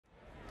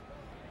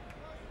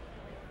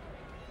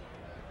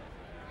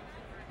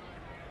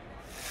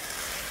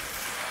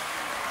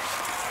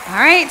All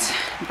right,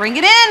 bring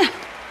it in.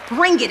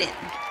 Bring it in.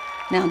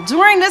 Now,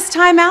 during this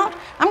timeout,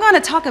 I'm going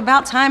to talk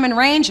about time and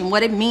range and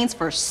what it means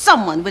for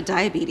someone with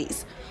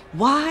diabetes.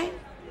 Why?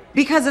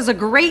 Because as a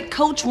great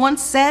coach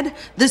once said,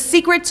 the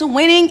secret to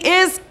winning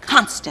is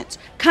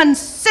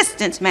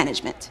consistent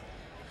management.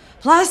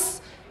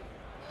 Plus,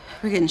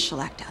 we're getting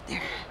shellacked out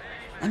there.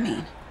 I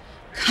mean,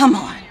 come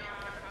on.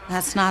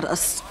 That's not a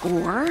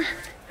score.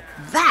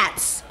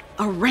 That's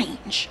a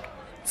range.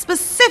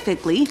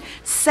 Specifically,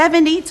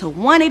 70 to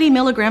 180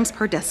 milligrams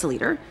per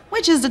deciliter,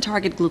 which is the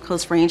target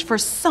glucose range for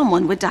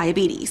someone with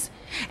diabetes.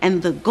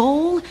 And the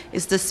goal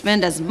is to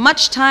spend as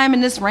much time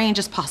in this range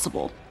as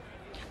possible.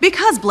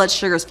 Because blood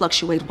sugars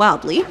fluctuate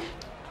wildly,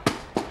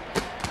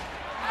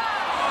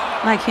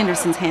 like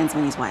Henderson's hands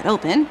when he's wide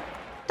open,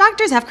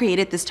 doctors have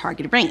created this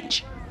target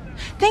range.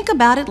 Think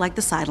about it like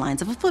the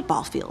sidelines of a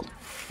football field.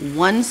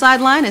 One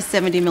sideline is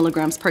 70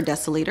 milligrams per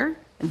deciliter.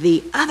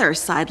 The other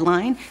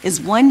sideline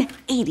is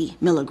 180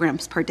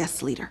 milligrams per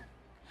deciliter.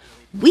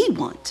 We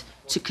want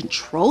to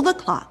control the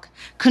clock,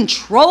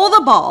 control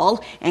the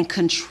ball, and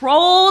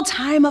control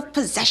time of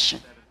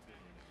possession.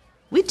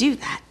 We do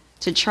that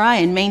to try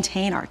and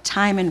maintain our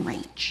time and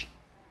range.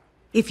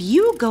 If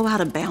you go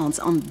out of bounds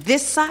on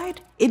this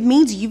side, it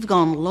means you've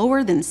gone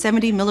lower than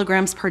 70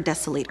 milligrams per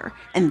deciliter,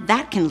 and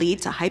that can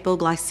lead to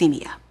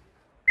hypoglycemia.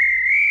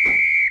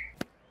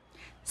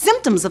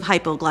 Symptoms of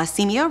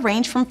hypoglycemia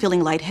range from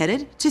feeling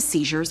lightheaded to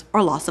seizures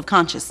or loss of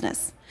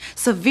consciousness.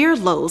 Severe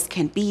lows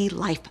can be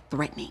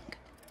life-threatening.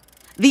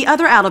 The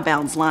other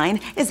out-of-bounds line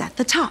is at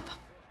the top,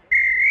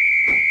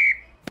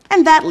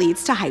 and that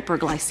leads to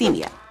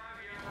hyperglycemia.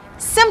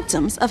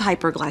 Symptoms of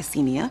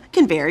hyperglycemia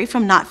can vary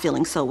from not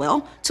feeling so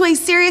well to a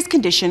serious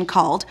condition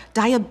called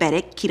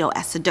diabetic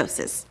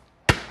ketoacidosis,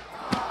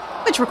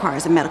 which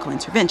requires a medical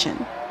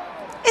intervention.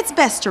 It's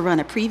best to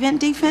run a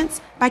prevent defense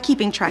by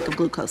keeping track of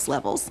glucose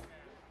levels.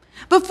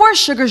 Before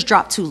sugars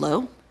drop too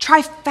low,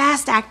 try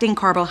fast-acting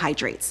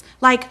carbohydrates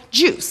like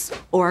juice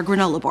or a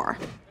granola bar.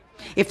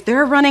 If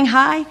they're running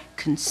high,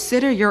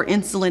 consider your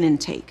insulin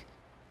intake.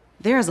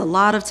 There's a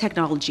lot of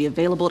technology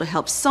available to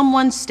help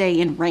someone stay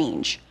in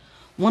range.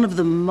 One of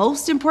the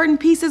most important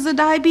pieces of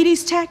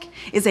diabetes tech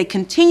is a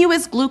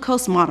continuous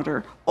glucose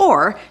monitor,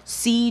 or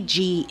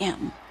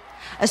CGM.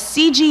 A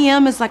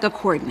CGM is like a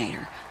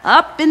coordinator,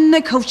 up in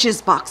the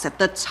coach's box at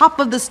the top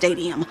of the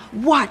stadium,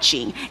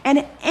 watching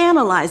and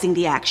analyzing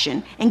the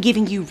action and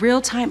giving you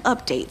real-time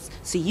updates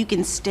so you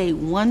can stay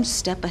one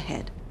step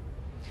ahead.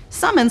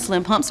 Some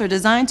insulin pumps are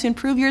designed to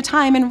improve your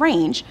time and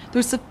range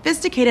through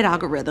sophisticated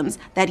algorithms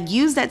that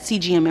use that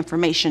CGM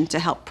information to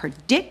help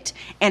predict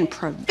and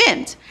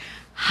prevent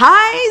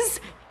highs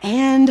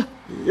and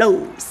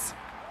lows.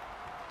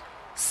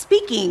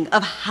 Speaking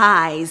of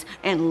highs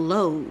and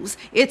lows,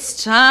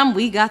 it's time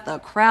we got the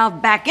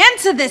crowd back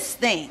into this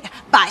thing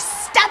by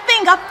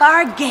stepping up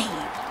our game.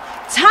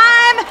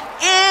 Time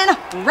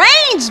and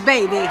range,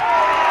 baby.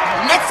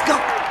 Let's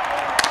go.